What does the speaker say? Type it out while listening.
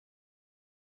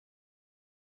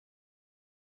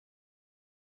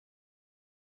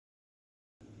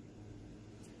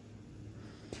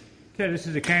Okay, this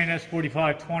is a KNS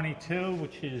 4522,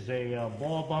 which is a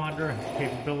ball bonder. Has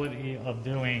capability of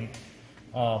doing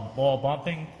ball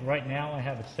bumping. Right now I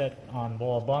have it set on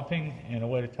ball bumping, and the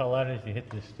way to tell that is you hit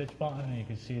the stitch button and you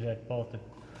can see that both the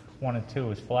 1 and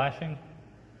 2 is flashing.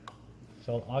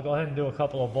 So I'll go ahead and do a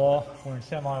couple of ball. We're in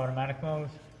semi-automatic mode.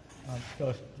 I'll just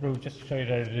go through just to show you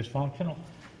that it is functional.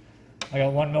 I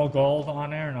got 1 mil gold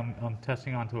on there, and I'm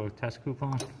testing onto a test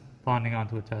coupon, bonding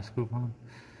onto a test coupon.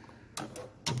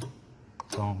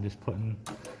 So I'm just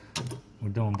we're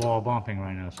doing ball bumping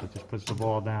right now, so it just puts the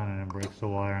ball down and then breaks the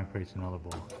wire and creates another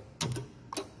ball.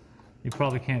 You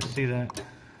probably can't see that,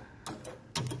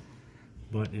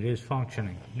 but it is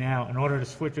functioning. Now, in order to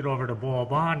switch it over to ball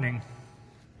bonding,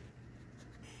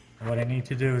 what I need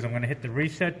to do is I'm going to hit the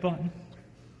reset button.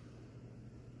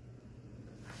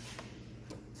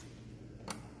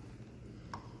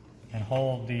 And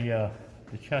hold the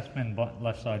chessman button,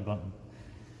 left side button.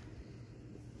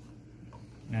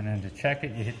 And then to check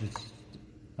it, you hit this.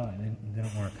 Oh, it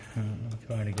didn't work. Let me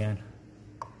try it again.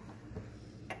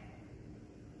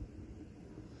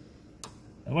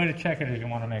 The way to check it is you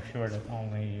want to make sure that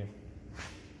only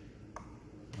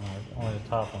the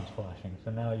top one's flashing.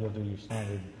 So now you'll do your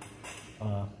standard.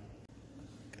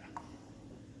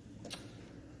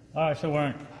 Alright, so we're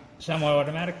in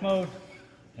semi-automatic mode,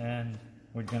 and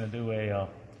we're going to do a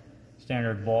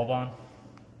standard ball bond,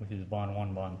 which is bond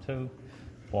 1, bond 2,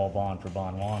 ball bond for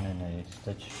bond 1, and a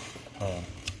stitch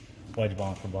wedge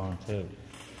bond for bond 2.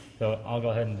 So I'll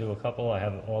go ahead and do a couple. I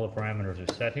have all the parameters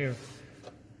are set here.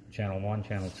 Channel 1,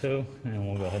 channel 2, and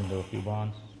we'll go ahead and do a few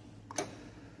bonds.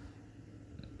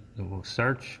 So we'll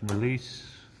search, release,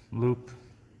 loop,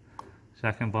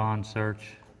 second bond,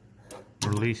 search,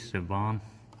 release the bond.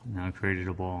 Now I created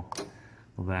a ball.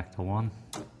 Go back to 1.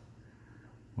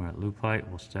 We're at loop height.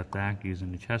 We'll step back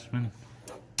using the chessman.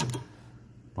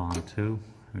 Bond 2.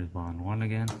 Here's bond 1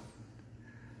 again.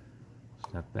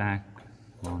 Step back.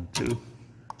 Bond 2.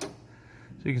 So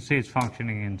you can see it's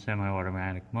functioning in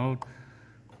semi-automatic mode.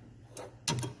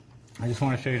 I just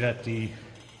want to show you that the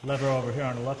lever over here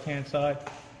on the left-hand side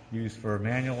used for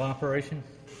manual operation.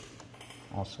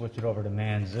 I'll switch it over to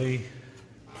man Z.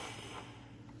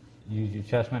 Use your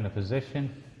chessman to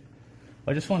position.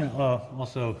 I just want to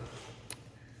also,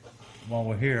 while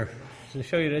we're here, to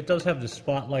show you that it does have the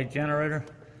spotlight generator.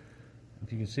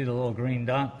 If you can see the little green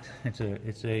dot, it's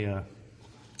a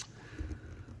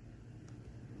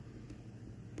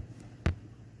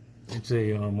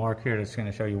mark here that's going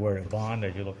to show you where to bond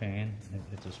as you're looking in.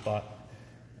 It's a spot,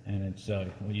 and it's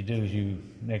what you do is you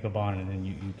make a bond, and then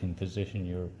you can position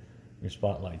your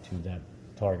spotlight to that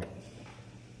target.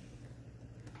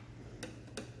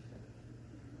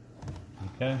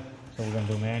 Okay, so we're going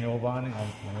to do manual bonding.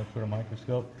 I'll look for the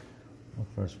microscope, look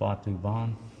for a spot to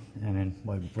bond, and then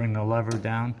by bring the lever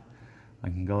down, I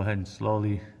can go ahead and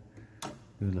slowly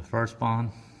do the first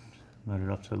bond, let it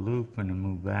up to loop, and then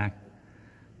move back,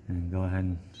 and go ahead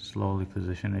and slowly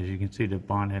position. As you can see, the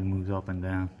bond head moves up and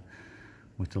down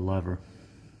with the lever.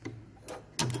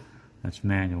 That's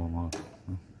manual mode.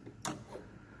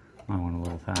 I went a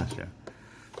little faster.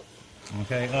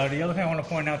 Okay, the other thing I want to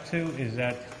point out too is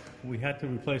that we had to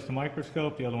replace the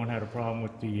microscope. The other one had a problem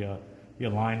with the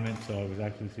alignment, so I was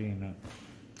actually seeing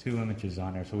 2 images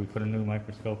on there. So we put a new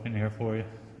microscope in here for you,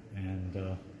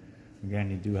 and again,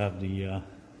 you do have the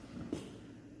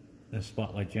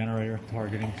spotlight generator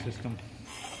targeting system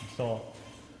installed,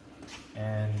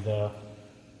 and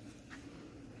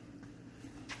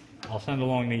I'll send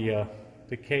along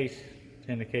the case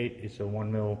to indicate it's a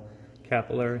 1 mil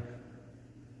capillary.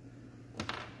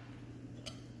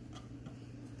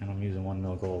 And I'm using 1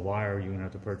 mil gold wire. You're gonna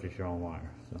have to purchase your own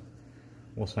wire. So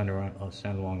we'll I'll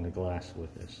send along the glass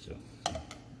with this too.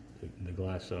 So the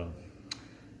glass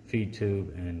feed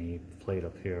tube and the plate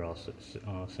up here.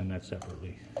 I'll send that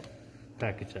separately.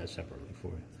 Package that separately for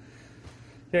you.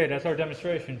 Okay, that's our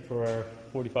demonstration for our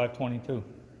 4522.